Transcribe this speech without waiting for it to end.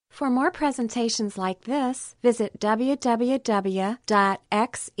For more presentations like this, visit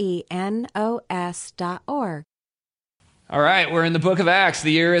www.xenos.org. All right, we're in the book of Acts.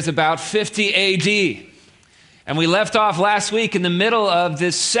 The year is about 50 AD. And we left off last week in the middle of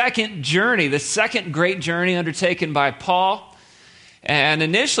this second journey, the second great journey undertaken by Paul. And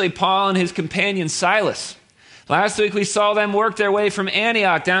initially, Paul and his companion Silas. Last week, we saw them work their way from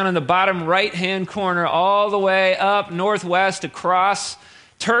Antioch down in the bottom right-hand corner all the way up northwest across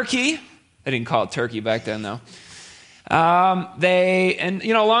Turkey. They didn't call it Turkey back then, though. Along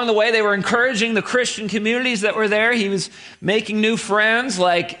the way, they were encouraging the Christian communities that were there. He was making new friends,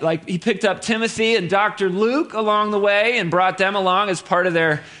 like he picked up Timothy and Dr. Luke along the way and brought them along as part of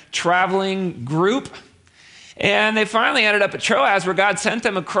their traveling group. And they finally ended up at Troas, where God sent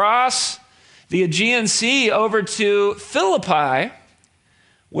them across the Aegean Sea over to Philippi,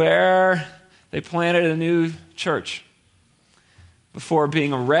 where they planted a new church before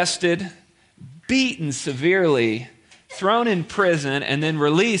being arrested, beaten severely, thrown in prison, and then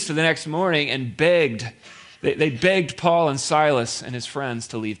released the next morning and begged. They begged Paul and Silas and his friends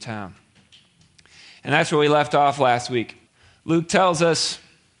to leave town. And that's where we left off last week. Luke tells us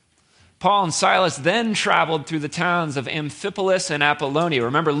Paul and Silas then traveled through the towns of Amphipolis and Apollonia.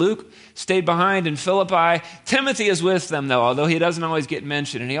 Remember, Luke stayed behind in Philippi. Timothy is with them, though, although he doesn't always get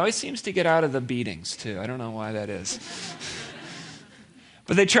mentioned. And he always seems to get out of the beatings, too. I don't know why that is.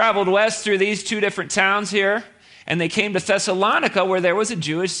 But they traveled west through these two different towns here. And they came to Thessalonica, where there was a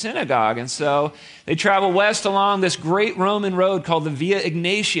Jewish synagogue. And so they traveled west along this great Roman road called the Via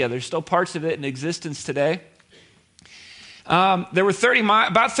Ignatia. There's still parts of it in existence today. There were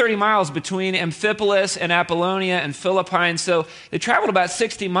about 30 miles between Amphipolis and Apollonia and Philippi. And so they traveled about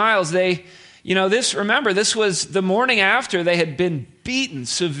 60 miles. This was the morning after they had been beaten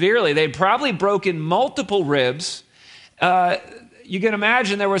severely. They'd probably broken multiple ribs. You can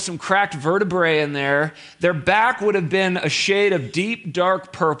imagine there was some cracked vertebrae in there. Their back would have been a shade of deep,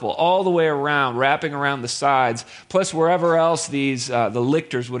 dark purple all the way around, wrapping around the sides, plus wherever else the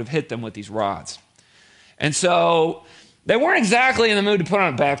lictors would have hit them with these rods. And so they weren't exactly in the mood to put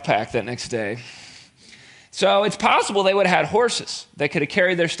on a backpack that next day. So it's possible they would have had horses that could have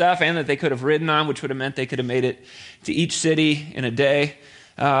carried their stuff and that they could have ridden on, which would have meant they could have made it to each city in a day.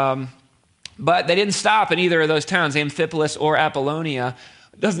 But they didn't stop in either of those towns, Amphipolis or Apollonia.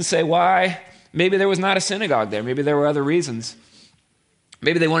 It doesn't say why. Maybe there was not a synagogue there. Maybe there were other reasons.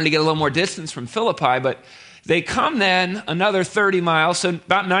 Maybe they wanted to get a little more distance from Philippi, but they come then another 30 miles, so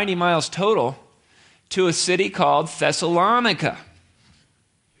about 90 miles total, to a city called Thessalonica.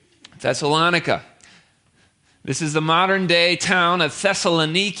 Thessalonica. This is the modern-day town of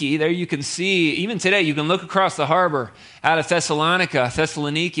Thessaloniki. There you can see, even today, you can look across the harbor out of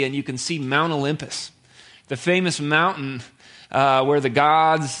Thessaloniki, and you can see Mount Olympus, the famous mountain where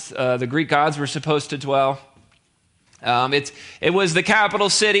the Greek gods were supposed to dwell. It was the capital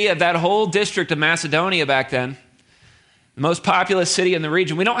city of that whole district of Macedonia back then, the most populous city in the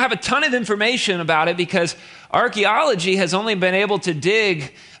region. We don't have a ton of information about it because archaeology has only been able to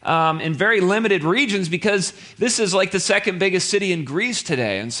dig in very limited regions, because this is like the second biggest city in Greece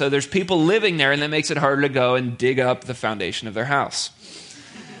today. And so there's people living there, and that makes it harder to go and dig up the foundation of their house.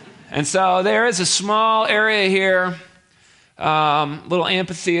 And so there is a small area here, little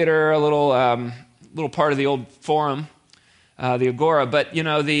amphitheater, a little part of the old forum, the agora. But, we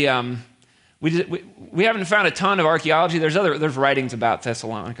haven't found a ton of archaeology. There's writings about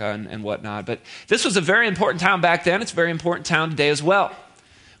Thessalonica and whatnot. But this was a very important town back then. It's a very important town today as well.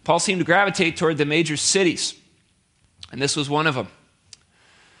 Paul seemed to gravitate toward the major cities, and this was one of them.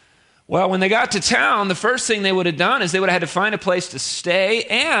 Well, when they got to town, the first thing they would have done is they would have had to find a place to stay,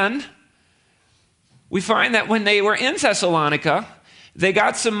 and we find that when they were in Thessalonica, they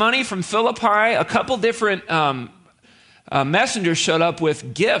got some money from Philippi. A couple different messengers showed up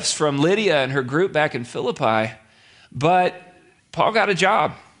with gifts from Lydia and her group back in Philippi, but Paul got a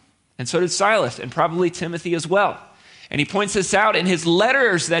job, and so did Silas, and probably Timothy as well. And he points this out in his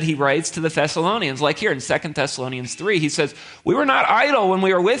letters that he writes to the Thessalonians. Like here in 2 Thessalonians 3, he says, "We were not idle when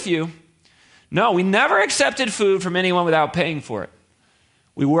we were with you. No, we never accepted food from anyone without paying for it.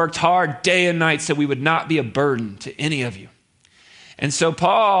 We worked hard day and night so we would not be a burden to any of you." And so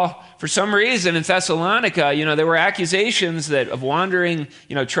Paul, for some reason in Thessalonica, there were accusations of wandering,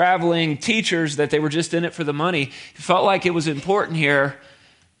 traveling teachers, that they were just in it for the money. He felt like it was important here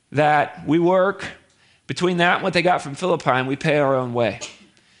that we work between that and what they got from Philippi, and we pay our own way.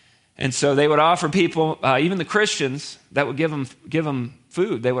 And so they would offer people, even the Christians that would give them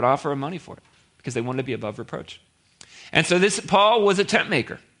food, they would offer them money for it because they wanted to be above reproach. And so Paul was a tent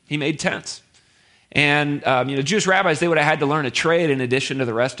maker. He made tents. And Jewish rabbis, they would have had to learn a trade in addition to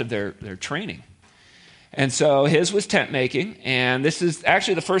the rest of their training. And so his was tent making, and this is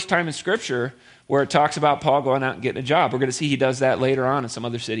actually the first time in Scripture where it talks about Paul going out and getting a job. We're going to see he does that later on in some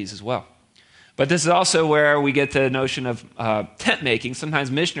other cities as well. But this is also where we get the notion of tent making.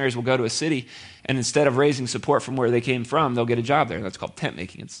 Sometimes missionaries will go to a city, and instead of raising support from where they came from, they'll get a job there. That's called tent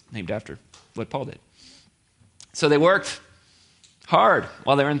making. It's named after what Paul did. So they worked hard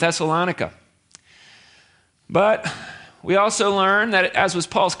while they were in Thessalonica. But we also learn that, as was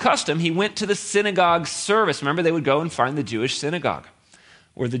Paul's custom, he went to the synagogue service. Remember, they would go and find the Jewish synagogue,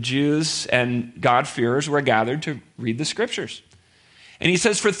 where the Jews and God-fearers were gathered to read the Scriptures. And he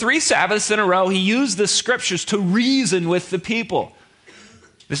says for 3 Sabbaths in a row, he used the Scriptures to reason with the people.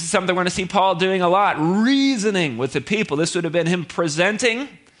 This is something we're going to see Paul doing a lot, reasoning with the people. This would have been him presenting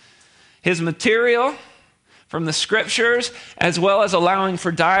his material from the Scriptures, as well as allowing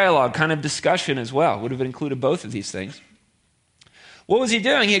for dialogue, kind of discussion as well. Would have included both of these things. What was he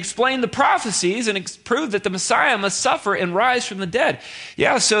doing? He explained the prophecies and proved that the Messiah must suffer and rise from the dead.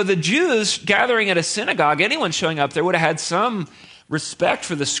 Yeah, so the Jews gathering at a synagogue, anyone showing up there would have had some respect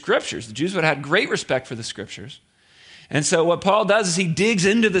for the Scriptures. The Jews would have had great respect for the Scriptures. And so what Paul does is he digs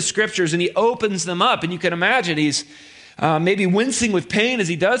into the Scriptures and he opens them up. And you can imagine he's maybe wincing with pain as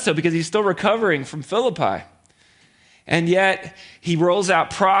he does so, because he's still recovering from Philippi. And yet he rolls out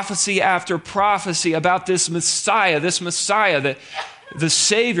prophecy after prophecy about this Messiah, the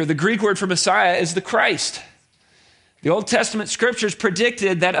Savior. The Greek word for Messiah is the Christ. The Old Testament Scriptures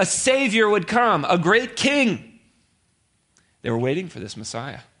predicted that a Savior would come, a great king. They were waiting for this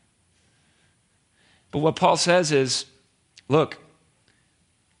Messiah. But what Paul says is, look,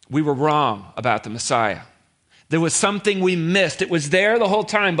 we were wrong about the Messiah. There was something we missed. It was there the whole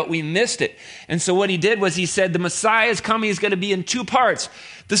time, but we missed it. And so what he did was he said, the Messiah is coming. He's going to be in 2 parts.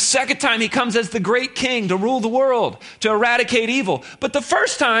 The second time he comes as the great king to rule the world, to eradicate evil. But the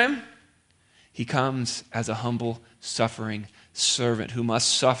first time, he comes as a humble, suffering servant who must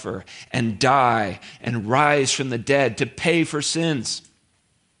suffer and die and rise from the dead to pay for sins.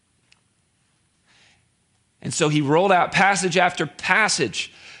 And so he rolled out passage after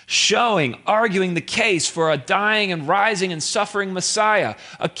passage, arguing the case for a dying and rising and suffering Messiah,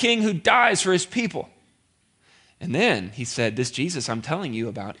 a king who dies for his people. And then he said, this Jesus I'm telling you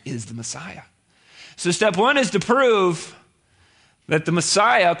about is the Messiah. So step 1 is to prove that the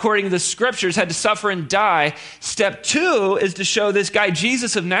Messiah, according to the Scriptures, had to suffer and die. Step 2 is to show this guy,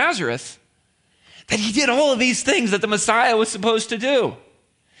 Jesus of Nazareth, that he did all of these things that the Messiah was supposed to do.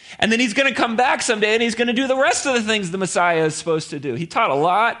 And then he's going to come back someday and he's going to do the rest of the things the Messiah is supposed to do. He taught a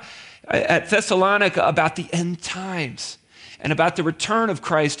lot at Thessalonica about the end times and about the return of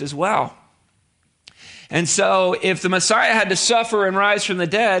Christ as well. And so if the Messiah had to suffer and rise from the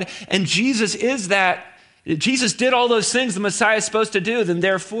dead, and Jesus did all those things the Messiah is supposed to do, then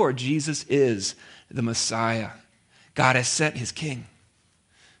therefore Jesus is the Messiah. God has sent his king.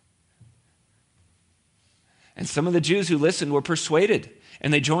 And some of the Jews who listened were persuaded,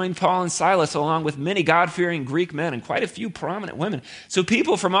 and they joined Paul and Silas along with many God-fearing Greek men and quite a few prominent women. So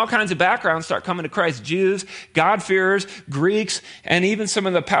people from all kinds of backgrounds start coming to Christ. Jews, God-fearers, Greeks, and even some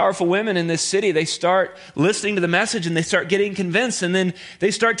of the powerful women in this city. They start listening to the message and they start getting convinced, and then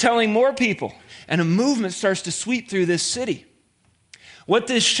they start telling more people. And a movement starts to sweep through this city. What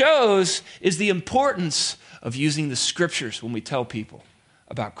this shows is the importance of using the Scriptures when we tell people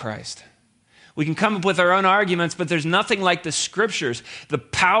about Christ. We can come up with our own arguments, but there's nothing like the Scriptures, the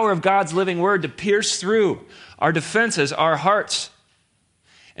power of God's living word to pierce through our defenses, our hearts,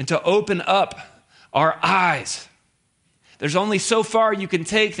 and to open up our eyes. There's only so far you can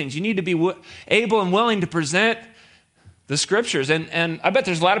take things. You need to be able and willing to present the Scriptures. And I bet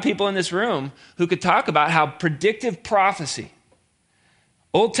there's a lot of people in this room who could talk about how predictive prophecy,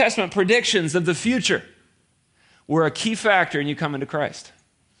 Old Testament predictions of the future, were a key factor in you coming to Christ.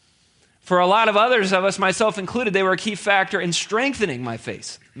 For a lot of others of us, myself included, they were a key factor in strengthening my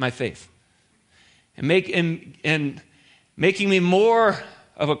faith, and making me more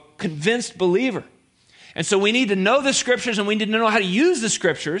of a convinced believer. And so we need to know the Scriptures, and we need to know how to use the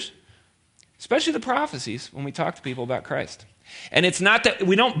Scriptures, especially the prophecies, when we talk to people about Christ. And it's not that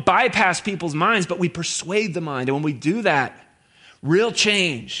we don't bypass people's minds, but we persuade the mind. And when we do that, real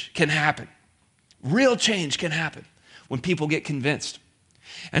change can happen. Real change can happen when people get convinced.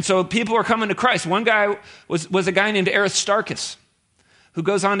 And so people are coming to Christ. One guy was a guy named Aristarchus, who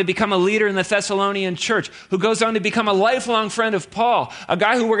goes on to become a leader in the Thessalonian church, who goes on to become a lifelong friend of Paul, a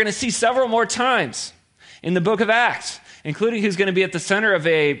guy who we're going to see several more times in the book of Acts, including who's going to be at the center of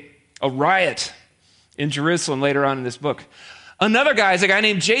a riot in Jerusalem later on in this book. Another guy is a guy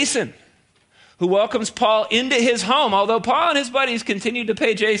named Jason, who welcomes Paul into his home, although Paul and his buddies continued to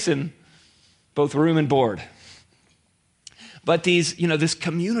pay Jason both room and board. But this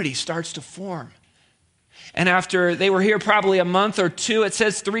community starts to form. And after they were here probably a month or two, it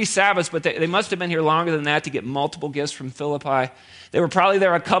says 3 Sabbaths, but they must have been here longer than that to get multiple gifts from Philippi. They were probably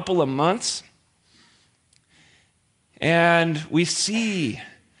there a couple of months. And we see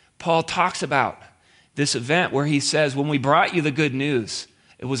Paul talks about this event where he says, when we brought you the good news,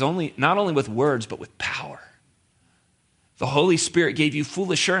 it was not only with words, but with power. The Holy Spirit gave you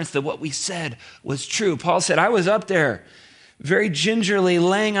full assurance that what we said was true. Paul said, I was up there very gingerly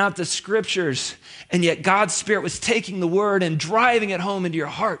laying out the scriptures, and yet God's Spirit was taking the word and driving it home into your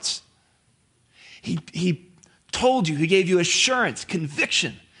hearts. He told you, he gave you assurance,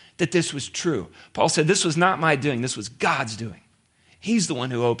 conviction that this was true. Paul said, this was not my doing, this was God's doing. He's the one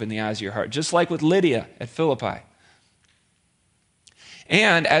who opened the eyes of your heart, just like with Lydia at Philippi.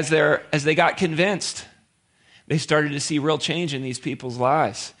 And as they got convinced, they started to see real change in these people's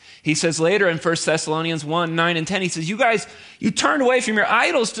lives. He says later in 1 Thessalonians 1, 9 and 10, he says, you guys, you turned away from your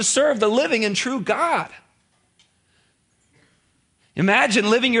idols to serve the living and true God. Imagine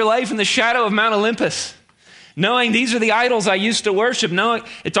living your life in the shadow of Mount Olympus, knowing these are the idols I used to worship, knowing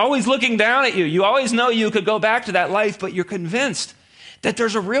it's always looking down at you. You always know you could go back to that life, but you're convinced that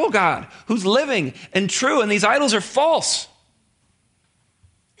there's a real God who's living and true, and these idols are false.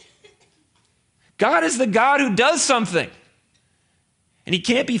 God is the God who does something. And he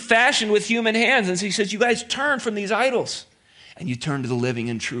can't be fashioned with human hands. And so he says, you guys turn from these idols and you turn to the living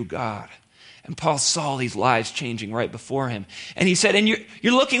and true God. And Paul saw these lives changing right before him. And he said, and you're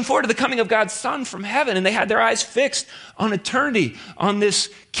looking forward to the coming of God's Son from heaven. And they had their eyes fixed on eternity, on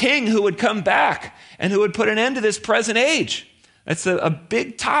this king who would come back and who would put an end to this present age. That's a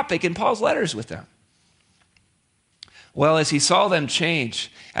big topic in Paul's letters with them. Well, as he saw them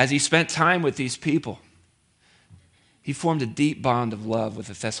change, as he spent time with these people, he formed a deep bond of love with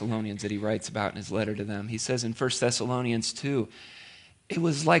the Thessalonians that he writes about in his letter to them. He says in 1 Thessalonians 2, it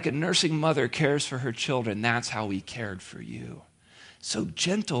was like a nursing mother cares for her children. That's how we cared for you. So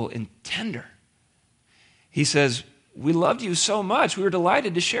gentle and tender. He says, we loved you so much, we were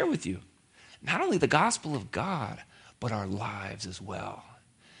delighted to share with you not only the gospel of God, but our lives as well.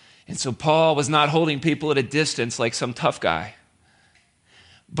 And so Paul was not holding people at a distance like some tough guy,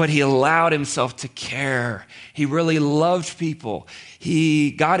 but he allowed himself to care. He really loved people.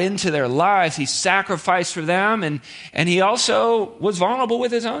 He got into their lives. He sacrificed for them, and he also was vulnerable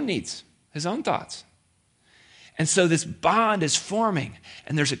with his own needs, his own thoughts. And so this bond is forming,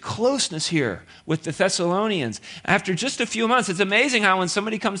 and there's a closeness here with the Thessalonians. After just a few months, it's amazing how when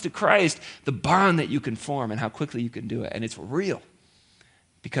somebody comes to Christ, the bond that you can form and how quickly you can do it. And it's real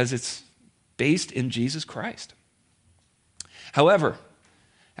because it's based in Jesus Christ. However,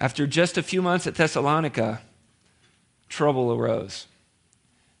 after just a few months at Thessalonica, trouble arose.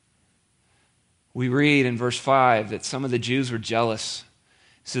 We read in verse 5 that some of the Jews were jealous.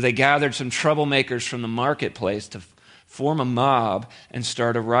 So they gathered some troublemakers from the marketplace to form a mob and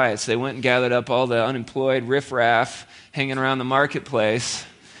start a riot. So they went and gathered up all the unemployed riffraff hanging around the marketplace,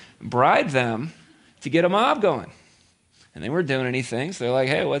 bribed them to get a mob going. And they weren't doing anything, so they're like,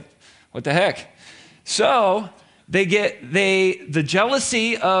 hey, what the heck? So the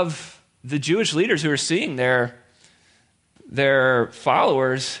jealousy of the Jewish leaders who are seeing their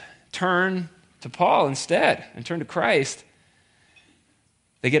followers turn to Paul instead and turn to Christ.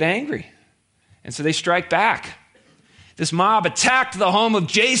 They get angry, and so they strike back. This mob attacked the home of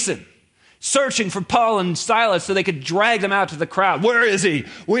Jason, searching for Paul and Silas so they could drag them out to the crowd. Where is he?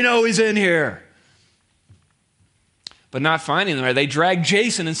 We know he's in here. But not finding them there, they dragged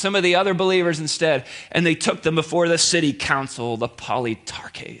Jason and some of the other believers instead, and they took them before the city council, the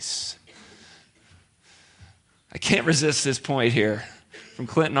Politarches. I can't resist this point here from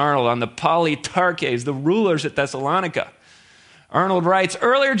Clinton Arnold on the Politarches, the rulers at Thessalonica. Arnold writes,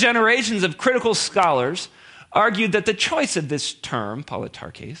 earlier generations of critical scholars argued that the choice of this term,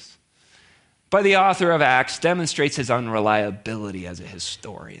 Politarches, by the author of Acts demonstrates his unreliability as a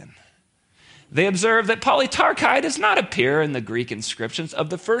historian. They observe that Politarchi does not appear in the Greek inscriptions of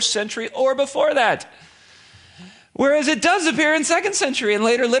the first century or before that, whereas it does appear in second century and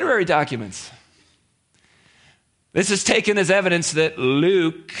later literary documents. This is taken as evidence that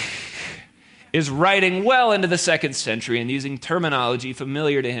Luke is writing well into the second century and using terminology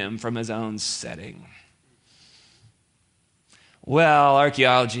familiar to him from his own setting. Well,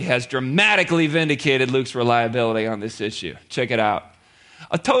 archaeology has dramatically vindicated Luke's reliability on this issue. Check it out.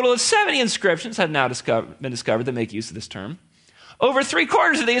 A total of 70 inscriptions have now been discovered that make use of this term. Over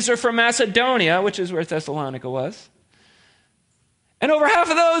 3/4 of these are from Macedonia, which is where Thessalonica was. And over half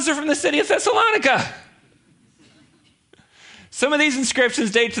of those are from the city of Thessalonica. Some of these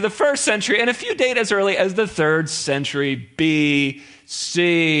inscriptions date to the 1st century, and a few date as early as the 3rd century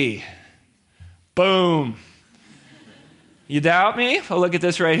BC. Boom. You doubt me? Well, look at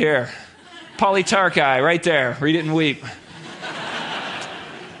this right here. Polytarchi, right there. Read it and weep.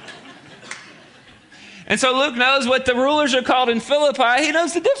 And so Luke knows what the rulers are called in Philippi. He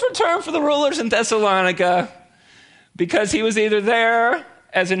knows the different term for the rulers in Thessalonica because he was either there,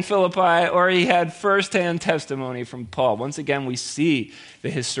 as in Philippi, or he had firsthand testimony from Paul. Once again, we see the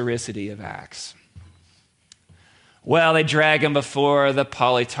historicity of Acts. Well, they drag him before the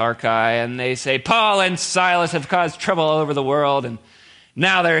Polytarchi, and they say, Paul and Silas have caused trouble all over the world, and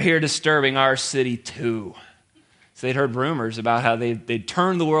now they're here disturbing our city too. So they'd heard rumors about how they'd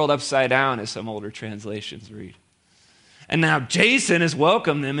turned the world upside down, as some older translations read. And now Jason has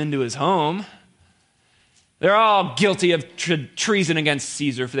welcomed them into his home. They're all guilty of treason against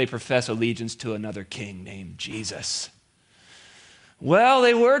Caesar, for they profess allegiance to another king named Jesus. Well,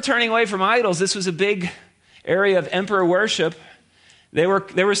 they were turning away from idols. This was a big area of emperor worship. They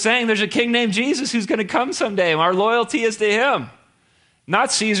were saying there's a king named Jesus who's going to come someday. Our loyalty is to him.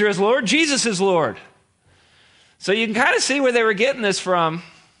 Not Caesar as Lord, Jesus is Lord. So you can kind of see where they were getting this from.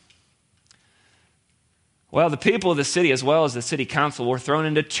 Well, the people of the city, as well as the city council, were thrown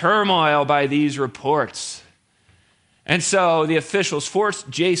into turmoil by these reports. And so the officials forced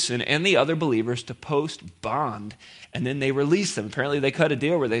Jason and the other believers to post bond, and then they released them. Apparently they cut a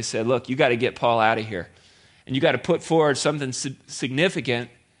deal where they said, look, you got to get Paul out of here. And you got to put forward something significant.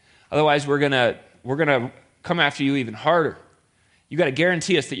 Otherwise, we're going to come after you even harder. You got to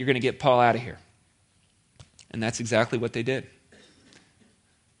guarantee us that you're going to get Paul out of here. And that's exactly what they did.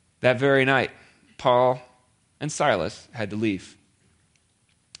 That very night, Paul and Silas had to leave.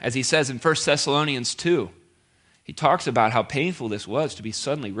 As he says in 1 Thessalonians 2, he talks about how painful this was to be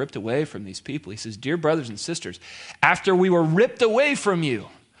suddenly ripped away from these people. He says, dear brothers and sisters, after we were ripped away from you,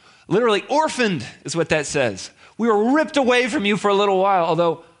 literally orphaned is what that says. We were ripped away from you for a little while,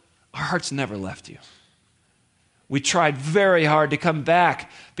 although our hearts never left you. We tried very hard to come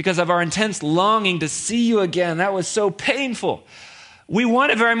back because of our intense longing to see you again. That was so painful. We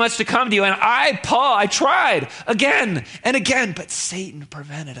wanted very much to come to you, and Paul, I tried again and again, but Satan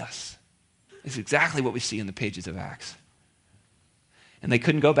prevented us. It's exactly what we see in the pages of Acts. And they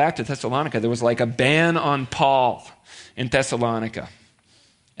couldn't go back to Thessalonica. There was like a ban on Paul in Thessalonica.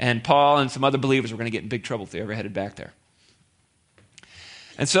 And Paul and some other believers were going to get in big trouble if they ever headed back there.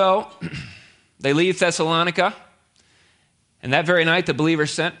 And so they leave Thessalonica. And that very night, the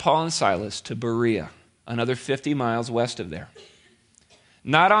believers sent Paul and Silas to Berea, another 50 miles west of there.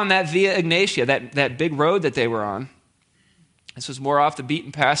 Not on that Via Ignatia, that big road that they were on. This was more off the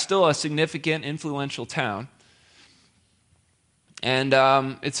beaten path, still a significant, influential town. And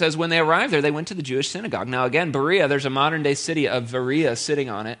it says when they arrived there, they went to the Jewish synagogue. Now again, Berea, there's a modern-day city of Berea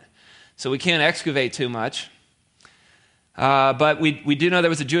sitting on it, so we can't excavate too much. But we do know there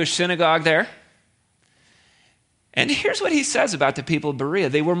was a Jewish synagogue there. And here's what he says about the people of Berea.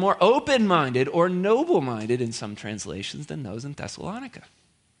 They were more open-minded or noble-minded in some translations than those in Thessalonica.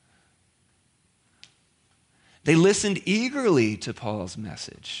 They listened eagerly to Paul's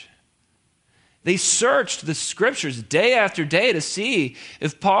message. They searched the scriptures day after day to see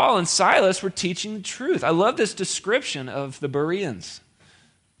if Paul and Silas were teaching the truth. I love this description of the Bereans.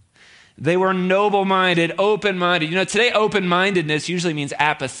 They were noble-minded, open-minded. You know, today open-mindedness usually means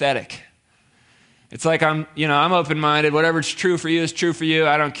apathetic. It's like I'm open-minded. Whatever's true for you is true for you.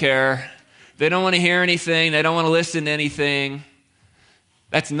 I don't care. They don't want to hear anything. They don't want to listen to anything.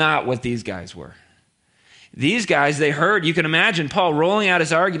 That's not what these guys were. These guys, they heard, you can imagine Paul rolling out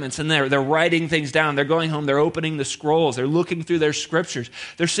his arguments, and they're writing things down. They're going home. They're opening the scrolls. They're looking through their scriptures.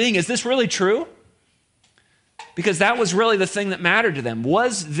 They're seeing, is this really true? Because that was really the thing that mattered to them.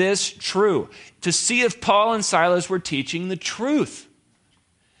 Was this true? To see if Paul and Silas were teaching the truth.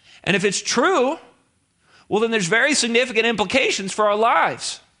 And if it's true, well, then there's very significant implications for our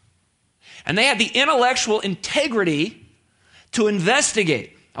lives. And they had the intellectual integrity to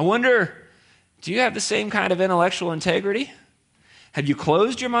investigate. I wonder, do you have the same kind of intellectual integrity? Have you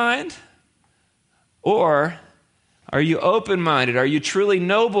closed your mind? Or are you open-minded? Are you truly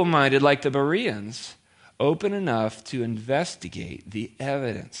noble-minded like the Bereans, open enough to investigate the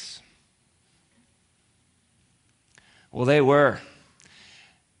evidence? Well, they were.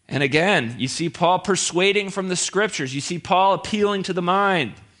 And again, you see Paul persuading from the scriptures. You see Paul appealing to the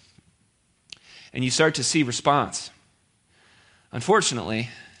mind. And you start to see response. Unfortunately,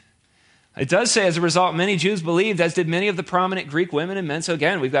 it does say as a result, many Jews believed, as did many of the prominent Greek women and men. So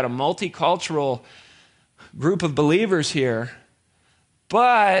again, we've got a multicultural group of believers here.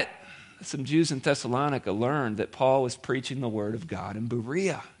 But some Jews in Thessalonica learned that Paul was preaching the word of God in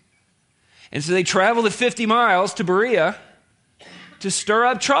Berea. And so they traveled the 50 miles to Berea to stir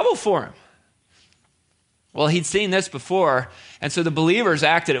up trouble for him. Well, he'd seen this before, and so the believers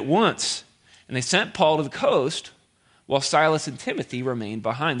acted at once. And they sent Paul to the coast while Silas and Timothy remained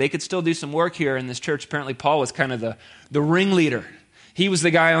behind. They could still do some work here in this church. Apparently, Paul was kind of the ringleader. He was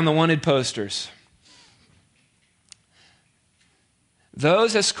the guy on the wanted posters.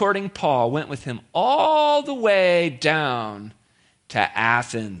 Those escorting Paul went with him all the way down to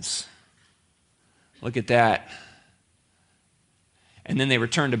Athens. Look at that. And then they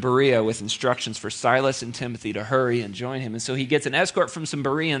returned to Berea with instructions for Silas and Timothy to hurry and join him. And so he gets an escort from some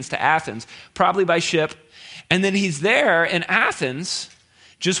Bereans to Athens, probably by ship. And then he's there in Athens,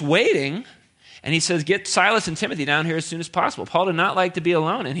 just waiting. And he says, get Silas and Timothy down here as soon as possible. Paul did not like to be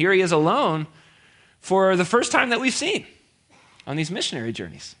alone. And here he is alone for the first time that we've seen on these missionary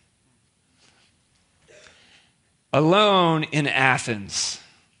journeys. Alone in Athens.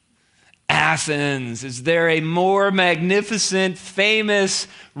 Athens. Is there a more magnificent, famous,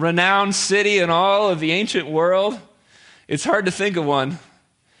 renowned city in all of the ancient world? It's hard to think of one.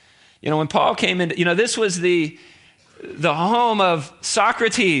 When Paul came into, this was the home of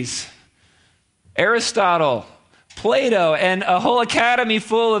Socrates, Aristotle, Plato, and a whole academy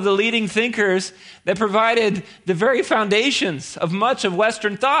full of the leading thinkers that provided the very foundations of much of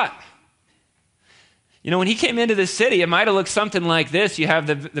Western thought. When he came into the city, it might have looked something like this. You have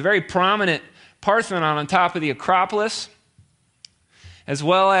the very prominent Parthenon on top of the Acropolis, as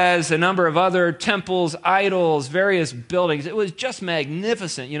well as a number of other temples, idols, various buildings. It was just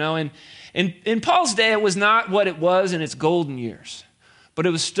magnificent, And in Paul's day, it was not what it was in its golden years, but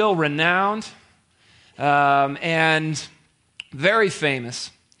it was still renowned and very famous,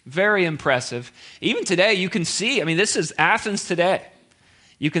 very impressive. Even today, you can see, this is Athens today.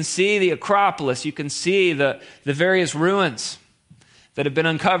 You can see the Acropolis. You can see the various ruins that have been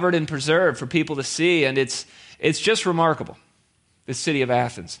uncovered and preserved for people to see. And it's just remarkable, the city of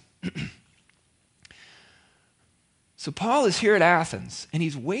Athens. So Paul is here at Athens, and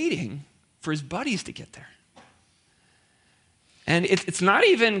he's waiting for his buddies to get there. And it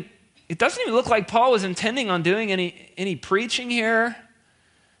doesn't even look like Paul was intending on doing any preaching here.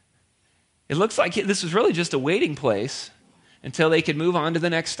 It looks like this was really just a waiting place until they could move on to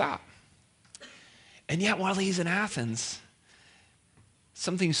the next stop. And yet, while he's in Athens,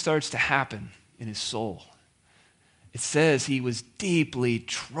 something starts to happen in his soul. It says he was deeply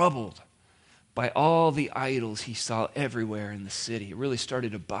troubled by all the idols he saw everywhere in the city. It really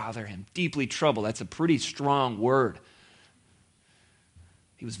started to bother him. Deeply troubled, that's a pretty strong word.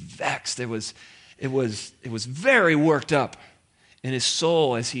 He was vexed. It was very worked up in his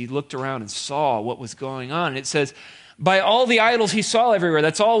soul as he looked around and saw what was going on. And it says, by all the idols he saw everywhere.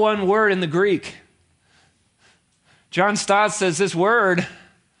 That's all one word in the Greek. John Stott says this word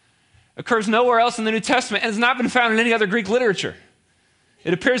occurs nowhere else in the New Testament and has not been found in any other Greek literature.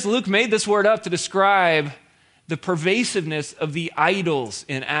 It appears Luke made this word up to describe the pervasiveness of the idols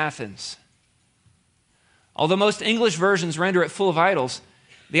in Athens. Although most English versions render it full of idols,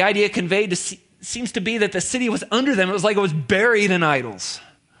 the idea conveyed seems to be that the city was under them. It was like it was buried in idols.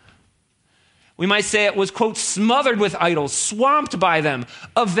 We might say it was, quote, smothered with idols, swamped by them,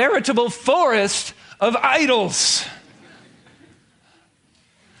 a veritable forest of idols.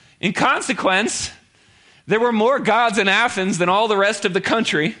 In consequence, there were more gods in Athens than all the rest of the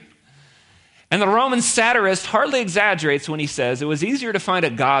country. And the Roman satirist hardly exaggerates when he says it was easier to find a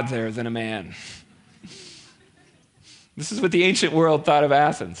god there than a man. This is what the ancient world thought of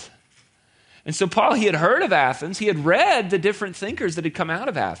Athens. And so Paul, he had heard of Athens. He had read the different thinkers that had come out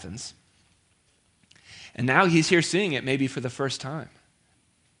of Athens. And now he's here seeing it maybe for the first time.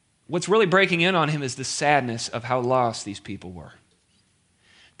 What's really breaking in on him is the sadness of how lost these people were.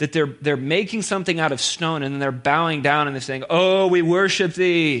 That they're making something out of stone and then they're bowing down and they're saying, oh, we worship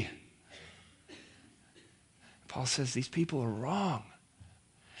thee. Paul says these people are wrong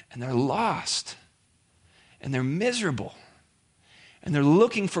and they're lost and they're miserable and they're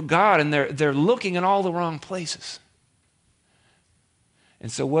looking for God and they're looking in all the wrong places. And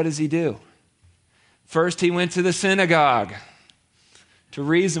so what does he do? First, he went to the synagogue to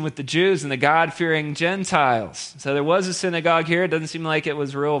reason with the Jews and the God-fearing Gentiles. So there was a synagogue here. It doesn't seem like it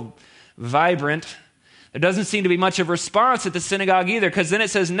was real vibrant. There doesn't seem to be much of a response at the synagogue either, because then it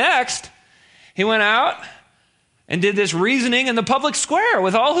says next, he went out and did this reasoning in the public square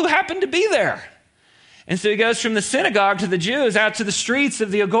with all who happened to be there. And so he goes from the synagogue to the Jews out to the streets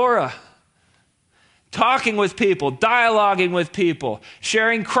of the agora, talking with people, dialoguing with people,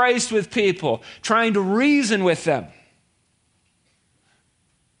 sharing Christ with people, trying to reason with them.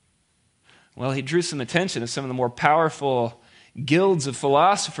 Well, he drew some attention to some of the more powerful guilds of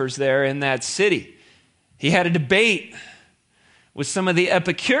philosophers there in that city. He had a debate with some of the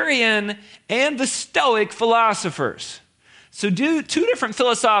Epicurean and the Stoic philosophers. So two different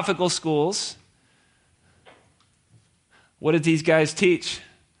philosophical schools. What did these guys teach?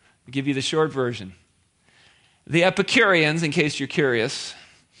 I'll give you the short version. The Epicureans, in case you're curious,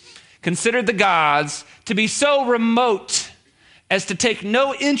 considered the gods to be so remote as to take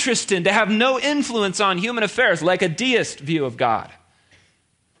no interest in, to have no influence on human affairs, like a deist view of God.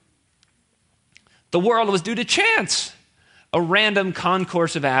 The world was due to chance, a random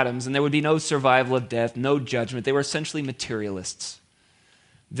concourse of atoms, and there would be no survival of death, no judgment. They were essentially materialists.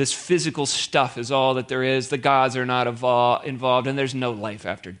 This physical stuff is all that there is. The gods are not involved, and there's no life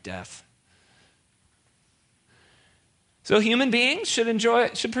after death. So human beings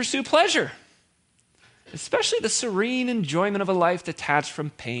should pursue pleasure, especially the serene enjoyment of a life detached from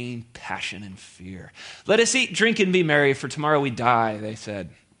pain, passion, and fear. Let us eat, drink, and be merry, for tomorrow we die, they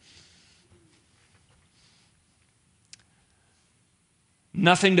said.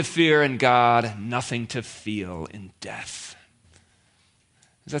 Nothing to fear in God, nothing to feel in death.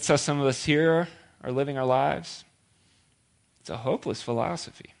 That's how some of us here are living our lives. It's a hopeless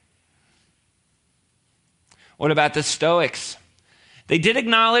philosophy. What about the Stoics? They did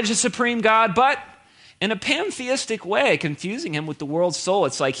acknowledge a supreme God, but in a pantheistic way, confusing him with the world's soul.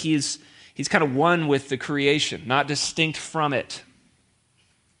 It's like he's kind of one with the creation, not distinct from it.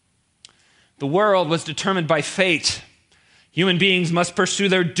 The world was determined by fate. Human beings must pursue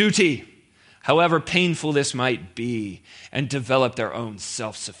their duty, however painful this might be, and develop their own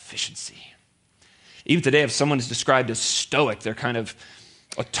self-sufficiency. Even today, if someone is described as stoic, they're kind of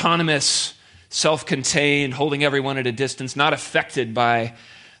autonomous, self-contained, holding everyone at a distance, not affected by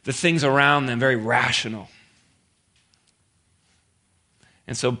the things around them, very rational.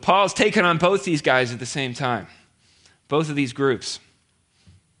 And so Paul's taken on both these guys at the same time, both of these groups.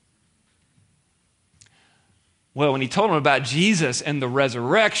 Well, when he told them about Jesus and the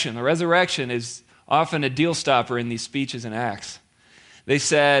resurrection is often a deal stopper in these speeches in Acts. They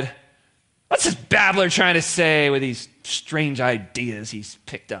said, what's this babbler trying to say with these strange ideas he's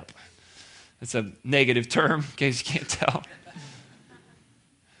picked up? It's a negative term, in case you can't tell.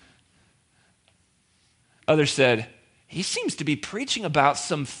 Others said, he seems to be preaching about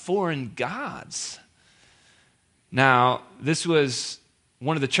some foreign gods. Now, this was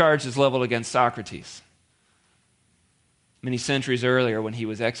one of the charges leveled against Socrates many centuries earlier when he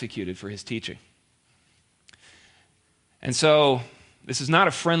was executed for his teaching. And so, this is not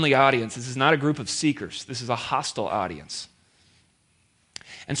a friendly audience. This is not a group of seekers. This is a hostile audience.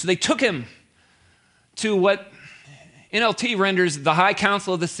 And so they took him to what NLT renders the high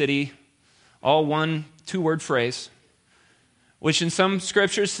council of the city, all one two-word phrase, which in some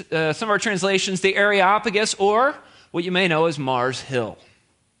scriptures, some of our translations, the Areopagus, or what you may know as Mars Hill.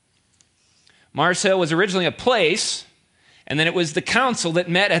 Mars Hill was originally a place, and then it was the council that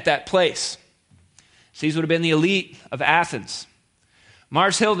met at that place. So these would have been the elite of Athens.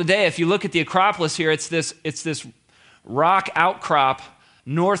 Mars Hill today, if you look at the Acropolis here, it's this rock outcrop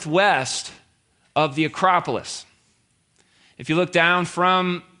northwest of the Acropolis. If you look down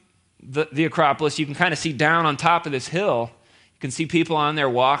from the Acropolis, you can kind of see down on top of this hill. You can see people on there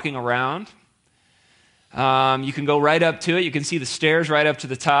walking around. You can go right up to it. You can see the stairs right up to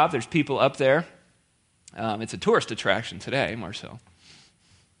the top. There's people up there. It's a tourist attraction today, Mars Hill.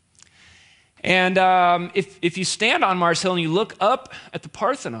 And if you stand on Mars Hill and you look up at the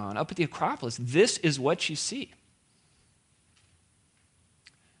Parthenon, up at the Acropolis, this is what you see.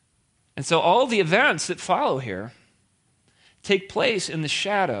 And so all the events that follow here take place in the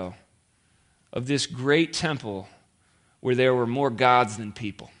shadow of this great temple where there were more gods than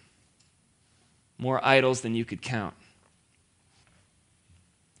people, more idols than you could count.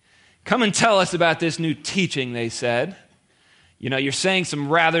 Come and tell us about this new teaching, they said. You know, you're saying some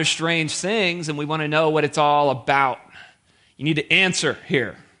rather strange things, and we want to know what it's all about. You need to answer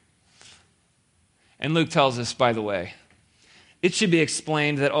here. And Luke tells us, by the way, it should be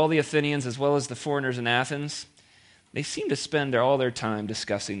explained that all the Athenians, as well as the foreigners in Athens, they seem to spend all their time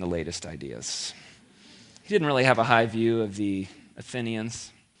discussing the latest ideas. He didn't really have a high view of the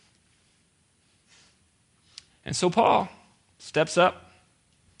Athenians. And so Paul steps up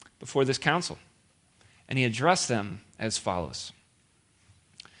before this council, and he addressed them as follows.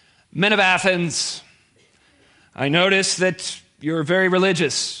 Men of Athens, I notice that you're very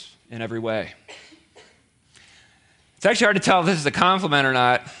religious in every way. It's actually hard to tell if this is a compliment or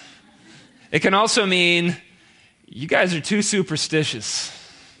not. It can also mean you guys are too superstitious.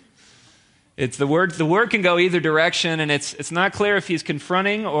 It's the word can go either direction, and it's not clear if he's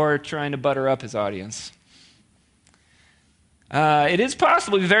confronting or trying to butter up his audience. It is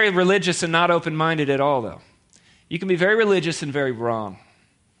possible to be very religious and not open-minded at all, though. You can be very religious and very wrong,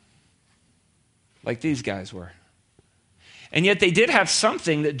 like these guys were. And yet they did have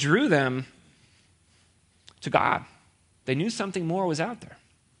something that drew them to God. They knew something more was out there.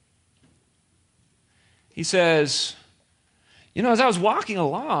 He says, as I was walking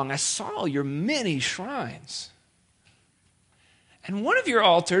along, I saw your many shrines. And one of your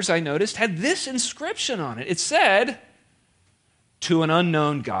altars, I noticed, had this inscription on it. It said, "To an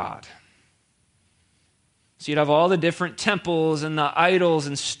unknown God." So you'd have all the different temples and the idols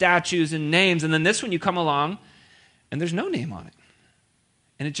and statues and names, and then this one you come along, and there's no name on it.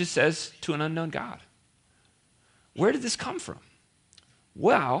 And it just says, "To an unknown God." Where did this come from?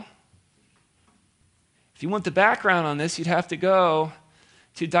 Well, if you want the background on this, you'd have to go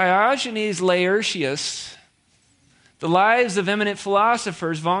to Diogenes Laertius, The Lives of Eminent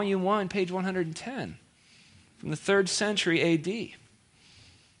Philosophers, Volume 1, page 110, from the 3rd century A.D.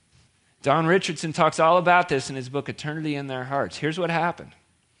 Don Richardson talks all about this in his book, Eternity in Their Hearts. Here's what happened.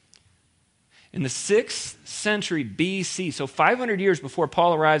 In the 6th century B.C., so 500 years before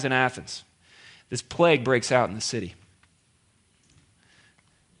Paul arrives in Athens, this plague breaks out in the city.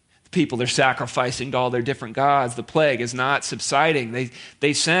 The people, they're sacrificing to all their different gods. The plague is not subsiding.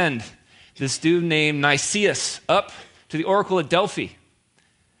 They send this dude named Nicias up to the oracle at Delphi.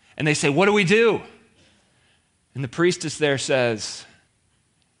 And they say, "What do we do?" And the priestess there says,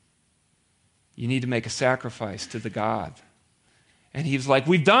 "You need to make a sacrifice to the god." And he's like,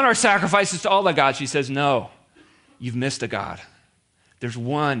 "We've done our sacrifices to all the gods." She says, "No, you've missed a god. There's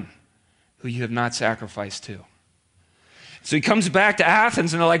one who you have not sacrificed to." So he comes back to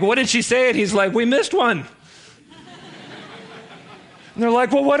Athens, and they're like, "What did she say?" And he's like, "We missed one." And they're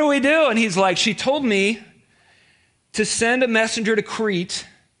like, "Well, what do we do?" And he's like, "She told me to send a messenger to Crete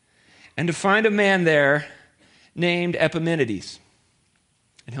and to find a man there named Epimenides,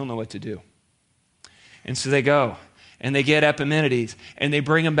 and he'll know what to do." And so they go, and they get Epimenides, and they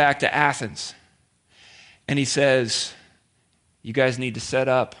bring him back to Athens. And he says, "You guys need to set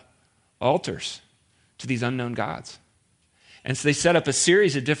up altars to these unknown gods." And so they set up a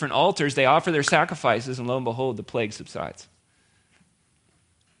series of different altars. They offer their sacrifices, and lo and behold, the plague subsides.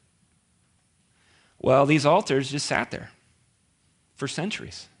 Well, these altars just sat there for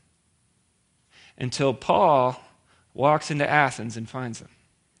centuries until Paul walks into Athens and finds them.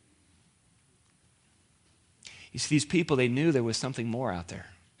 You see, these people, they knew there was something more out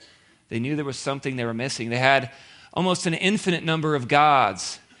there. They knew there was something they were missing. They had almost an infinite number of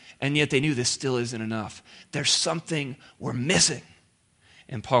gods, and yet they knew this still isn't enough. There's something we're missing.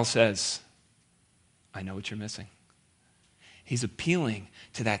 And Paul says, "I know what you're missing." He's appealing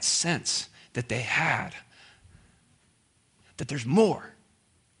to that sense that they had, that there's more.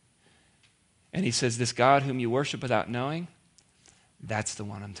 And he says, "This God whom you worship without knowing, that's the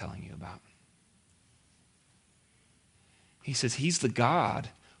one I'm telling you about." He says, he's the God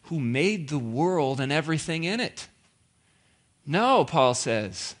who made the world and everything in it. No, Paul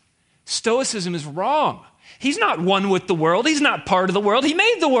says, Stoicism is wrong. He's not one with the world. He's not part of the world. He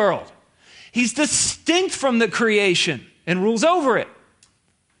made the world. He's distinct from the creation and rules over it.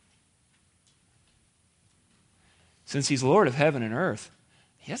 Since he's Lord of heaven and earth,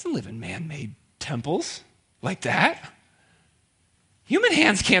 he doesn't live in man-made temples like that. Human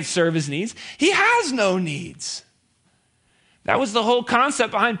hands can't serve his needs. He has no needs. That was the whole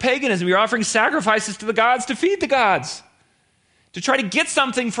concept behind paganism. You're offering sacrifices to the gods to feed the gods, to try to get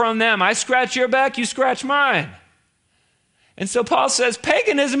something from them. I scratch your back, you scratch mine. And so Paul says,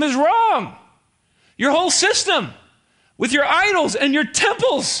 paganism is wrong. Your whole system with your idols and your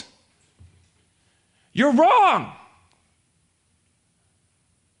temples, you're wrong.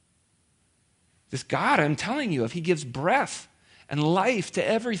 This God I'm telling you of, he gives breath and life to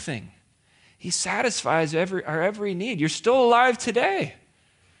everything. He satisfies our every need. You're still alive today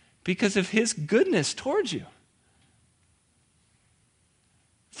because of his goodness towards you.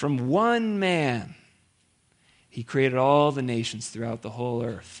 From one man, he created all the nations throughout the whole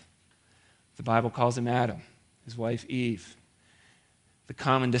earth. The Bible calls him Adam, his wife Eve, the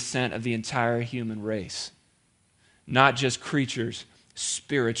common descent of the entire human race. Not just creatures,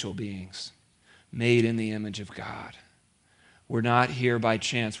 spiritual beings made in the image of God. We're not here by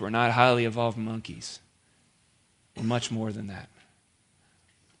chance. We're not highly evolved monkeys. We're much more than that.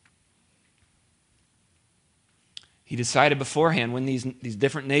 He decided beforehand when these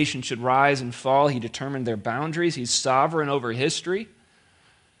different nations should rise and fall. He determined their boundaries. He's sovereign over history.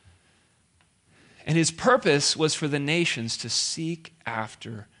 And his purpose was for the nations to seek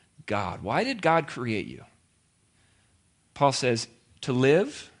after God. Why did God create you? Paul says, to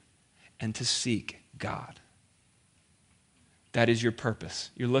live and to seek God. That is your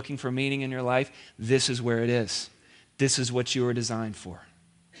purpose. You're looking for meaning in your life. This is where it is. This is what you were designed for.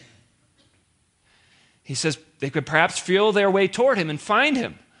 He says they could perhaps feel their way toward him and find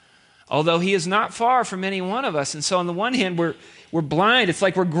him, although he is not far from any one of us. And so on the one hand, we're blind. It's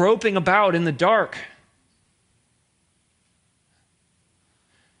like we're groping about in the dark.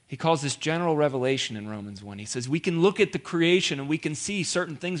 He calls this general revelation in Romans 1. He says we can look at the creation and we can see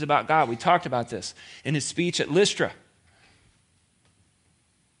certain things about God. We talked about this in his speech at Lystra.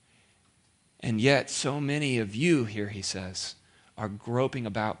 And yet so many of you here, he says, are groping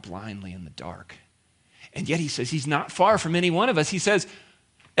about blindly in the dark. And yet he says he's not far from any one of us. He says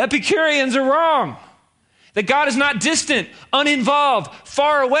Epicureans are wrong. That God is not distant, uninvolved,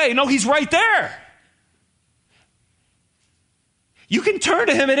 far away. No, he's right there. You can turn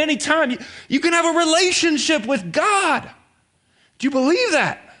to him at any time. You can have a relationship with God. Do you believe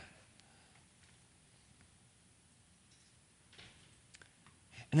that?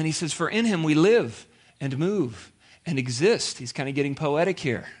 And then he says, for in him we live and move and exist. He's kind of getting poetic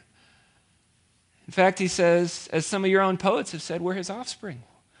here. In fact, he says, as some of your own poets have said, we're his offspring.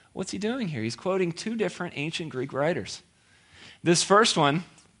 What's he doing here? He's quoting two different ancient Greek writers. This first one,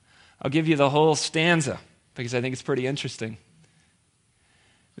 I'll give you the whole stanza because I think it's pretty interesting.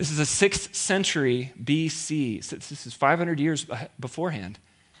 This is a 6th century BC. So this is 500 years beforehand.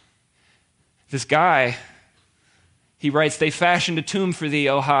 This guy, he writes, they fashioned a tomb for thee,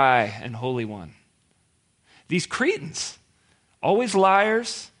 O high and holy one. These Cretans, always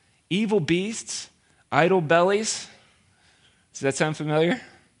liars, evil beasts, idle bellies. Does that sound familiar?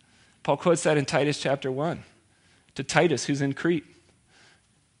 Paul quotes that in Titus chapter 1 to Titus, who's in Crete.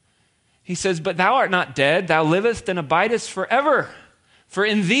 He says, but thou art not dead, thou livest and abidest forever. For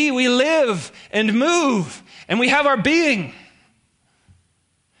in thee we live and move, and we have our being.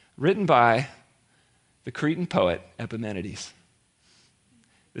 Written by the Cretan poet Epimenides,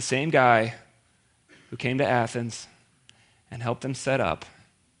 the same guy who came to Athens and helped them set up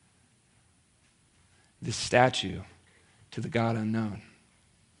this statue to the God unknown.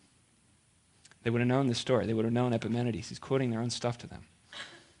 They would have known this story. They would have known Epimenides. He's quoting their own stuff to them.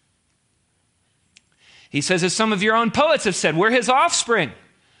 He says, as some of your own poets have said, we're his offspring.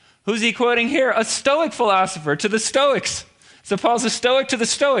 Who's he quoting here? A Stoic philosopher to the Stoics. So Paul's a Stoic to the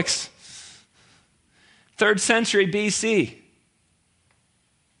Stoics. 3rd century BC.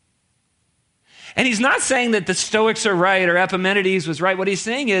 And he's not saying that the Stoics are right or Epimenides was right. What he's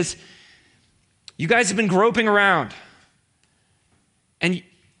saying is, you guys have been groping around. And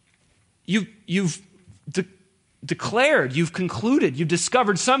you've declared, you've concluded, you've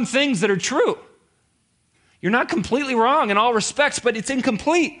discovered some things that are true. You're not completely wrong in all respects, but it's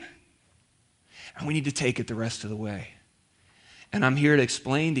incomplete. And we need to take it the rest of the way. And I'm here to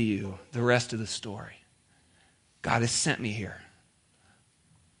explain to you the rest of the story. God has sent me here.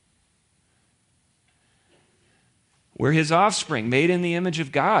 We're his offspring, made in the image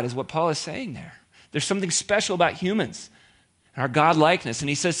of God, is what Paul is saying there. There's something special about humans, our God-likeness. And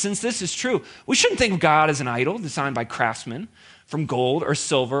he says, since this is true, we shouldn't think of God as an idol designed by craftsmen from gold or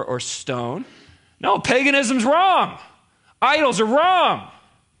silver or stone. No, paganism's wrong. Idols are wrong.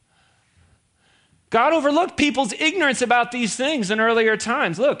 God overlooked people's ignorance about these things in earlier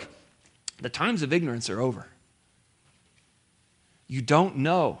times. Look, the times of ignorance are over. You don't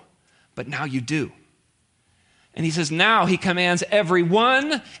know, but now you do. And he says, now he commands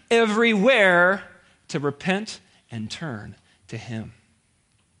everyone, everywhere, to repent and turn to him.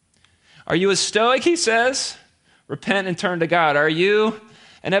 Are you a Stoic, he says? Repent and turn to God. Are you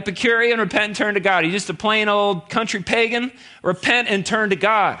an Epicurean? Repent and turn to God. Are you just a plain old country pagan? Repent and turn to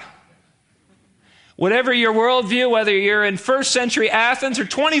God. Whatever your worldview, whether you're in 1st century Athens or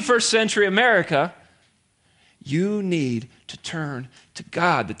 21st century America, you need to turn to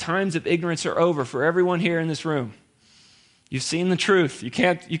God. The times of ignorance are over for everyone here in this room. You've seen the truth. You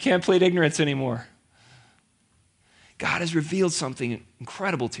can't plead ignorance anymore. God has revealed something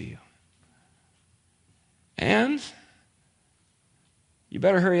incredible to you. And you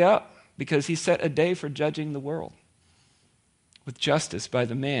better hurry up, because he set a day for judging the world with justice by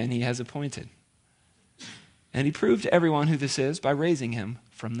the man he has appointed. And he proved to everyone who this is by raising him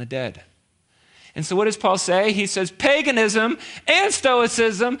from the dead. And so what does Paul say? He says paganism and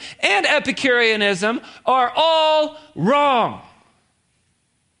Stoicism and Epicureanism are all wrong.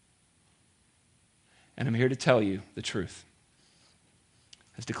 And I'm here to tell you the truth,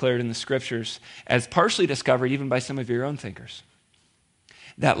 as declared in the scriptures, as partially discovered even by some of your own thinkers.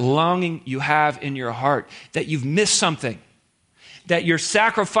 That longing you have in your heart, that you've missed something, that your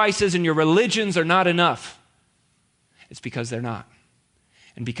sacrifices and your religions are not enough. It's because they're not.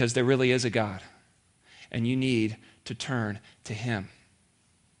 And because there really is a God. And you need to turn to him.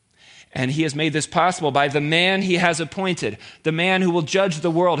 And he has made this possible by the man he has appointed, the man who will judge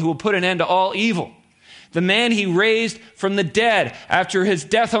the world, who will put an end to all evil, the man he raised from the dead after his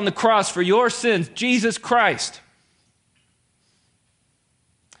death on the cross for your sins, Jesus Christ.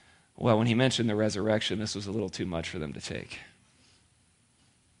 Well, when he mentioned the resurrection, this was a little too much for them to take.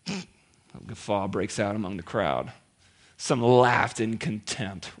 A guffaw breaks out among the crowd. Some laughed in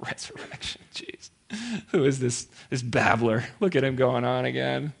contempt. Resurrection, jeez. Who is this babbler? Look at him going on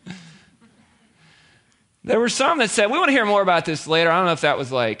again. There were some that said, we want to hear more about this later. I don't know if that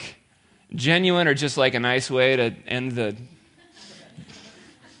was like genuine or just like a nice way to end the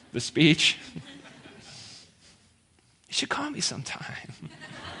speech. You should call me sometime.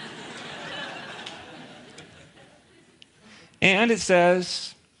 And it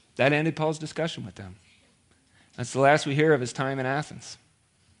says that ended Paul's discussion with them. That's the last we hear of his time in Athens.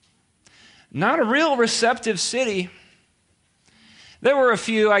 Not a real receptive city. There were a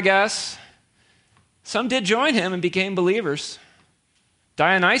few, I guess. Some did join him and became believers.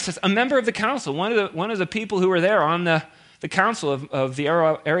 Dionysius, a member of the council, one of the people who were there on the council of the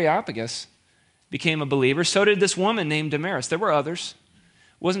Areopagus, became a believer. So did this woman named Damaris. There were others.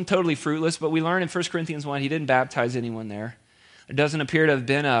 It wasn't totally fruitless, but we learn in 1 Corinthians 1 he didn't baptize anyone there. There doesn't appear to have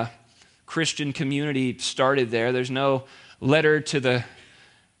been a Christian community started there. There's no letter to the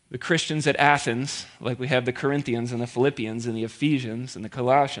Christians at Athens, like we have the Corinthians and the Philippians and the Ephesians and the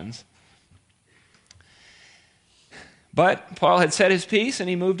Colossians. But Paul had said his piece and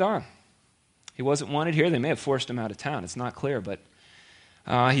he moved on. He wasn't wanted here. They may have forced him out of town. It's not clear, but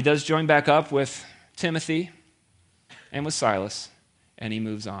he does join back up with Timothy and with Silas, and he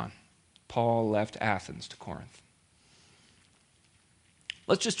moves on. Paul left Athens to Corinth.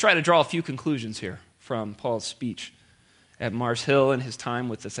 Let's just try to draw a few conclusions here from Paul's speech at Mars Hill and his time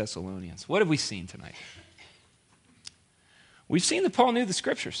with the Thessalonians. What have we seen tonight? We've seen that Paul knew the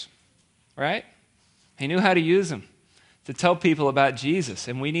scriptures, right? He knew how to use them to tell people about Jesus,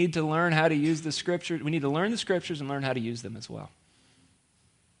 and we need to learn how to use the scriptures. We need to learn the scriptures and learn how to use them as well.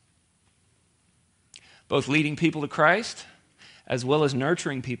 Both leading people to Christ as well as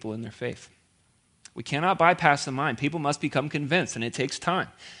nurturing people in their faith. We cannot bypass the mind. People must become convinced, and it takes time.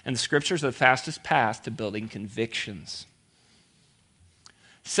 And the scriptures are the fastest path to building convictions.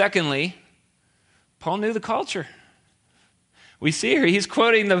 Secondly, Paul knew the culture. We see here, he's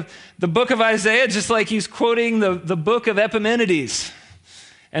quoting the book of Isaiah just like he's quoting the book of Epimenides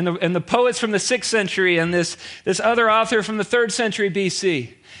and the poets from the 6th century and this other author from the 3rd century BC,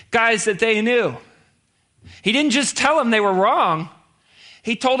 guys that they knew. He didn't just tell them they were wrong.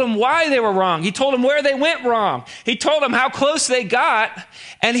 He told them why they were wrong. He told them where they went wrong. He told them how close they got,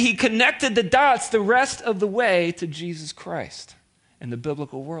 and he connected the dots the rest of the way to Jesus Christ and the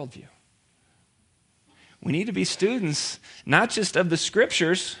biblical worldview. We need to be students, not just of the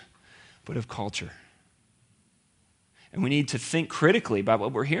scriptures, but of culture. And we need to think critically about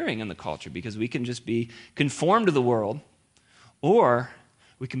what we're hearing in the culture, because we can just be conformed to the world, or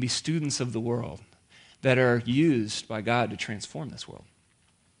we can be students of the world that are used by God to transform this world.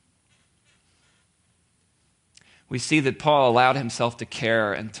 We see that Paul allowed himself to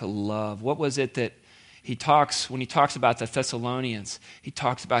care and to love. What was it that when he talks about the Thessalonians, he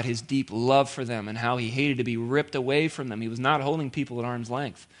talks about his deep love for them and how he hated to be ripped away from them. He was not holding people at arm's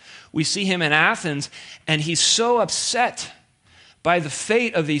length. We see him in Athens, and he's so upset by the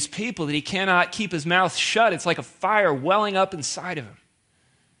fate of these people that he cannot keep his mouth shut. It's like a fire welling up inside of him.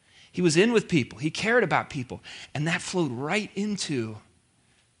 He was in with people. He cared about people. And that flowed right into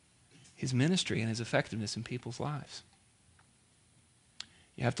his ministry and his effectiveness in people's lives.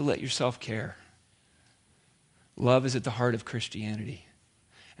 You have to let yourself care. Love is at the heart of Christianity.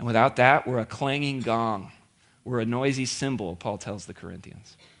 And without that, we're a clanging gong. We're a noisy cymbal, Paul tells the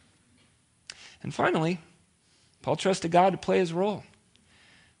Corinthians. And finally, Paul trusted God to play his role.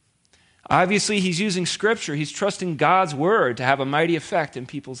 Obviously, he's using Scripture. He's trusting God's word to have a mighty effect in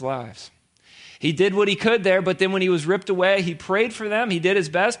people's lives. He did what he could there, but then when he was ripped away, he prayed for them. He did his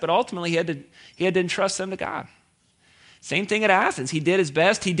best, but ultimately he had to entrust them to God. Same thing at Athens. He did his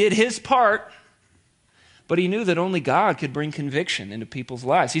best. He did his part, but he knew that only God could bring conviction into people's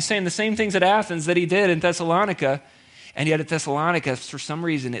lives. He's saying the same things at Athens that he did in Thessalonica, and yet at Thessalonica, for some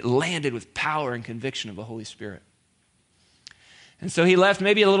reason, it landed with power and conviction of the Holy Spirit. And so he left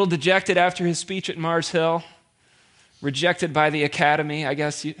maybe a little dejected after his speech at Mars Hill, rejected by the academy, I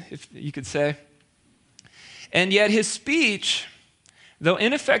guess if you could say. And yet his speech, though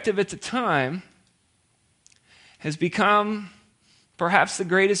ineffective at the time, has become perhaps the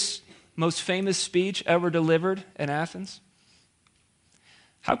greatest, most famous speech ever delivered in Athens?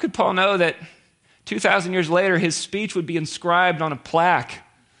 How could Paul know that 2,000 years later his speech would be inscribed on a plaque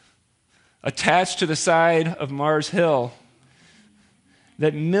attached to the side of Mars Hill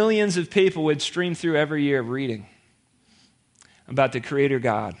that millions of people would stream through every year reading about the Creator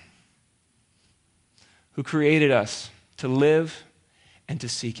God who created us to live and to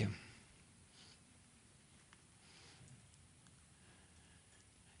seek Him?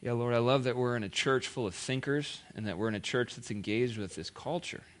 Yeah, Lord, I love that we're in a church full of thinkers and that we're in a church that's engaged with this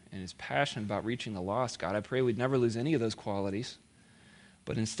culture and is passionate about reaching the lost. God, I pray we'd never lose any of those qualities,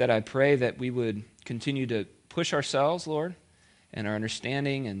 but instead I pray that we would continue to push ourselves, Lord, and our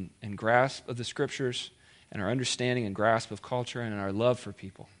understanding and grasp of the Scriptures and our understanding and grasp of culture and our love for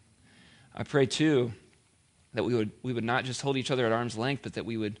people. I pray, too, that we would not just hold each other at arm's length, but that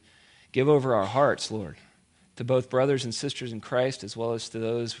we would give over our hearts, Lord, to both brothers and sisters in Christ as well as to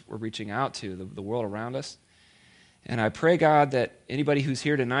those we're reaching out to, the world around us. And I pray, God, that anybody who's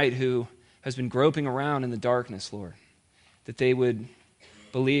here tonight who has been groping around in the darkness, Lord, that they would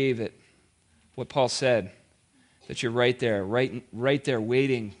believe that what Paul said, that you're right there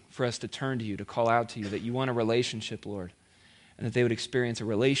waiting for us to turn to you, to call out to you, that you want a relationship, Lord, and that they would experience a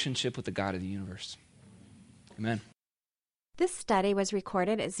relationship with the God of the universe. Amen. This study was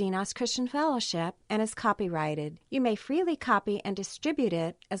recorded at Xenos Christian Fellowship and is copyrighted. You may freely copy and distribute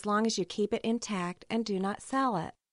it as long as you keep it intact and do not sell it.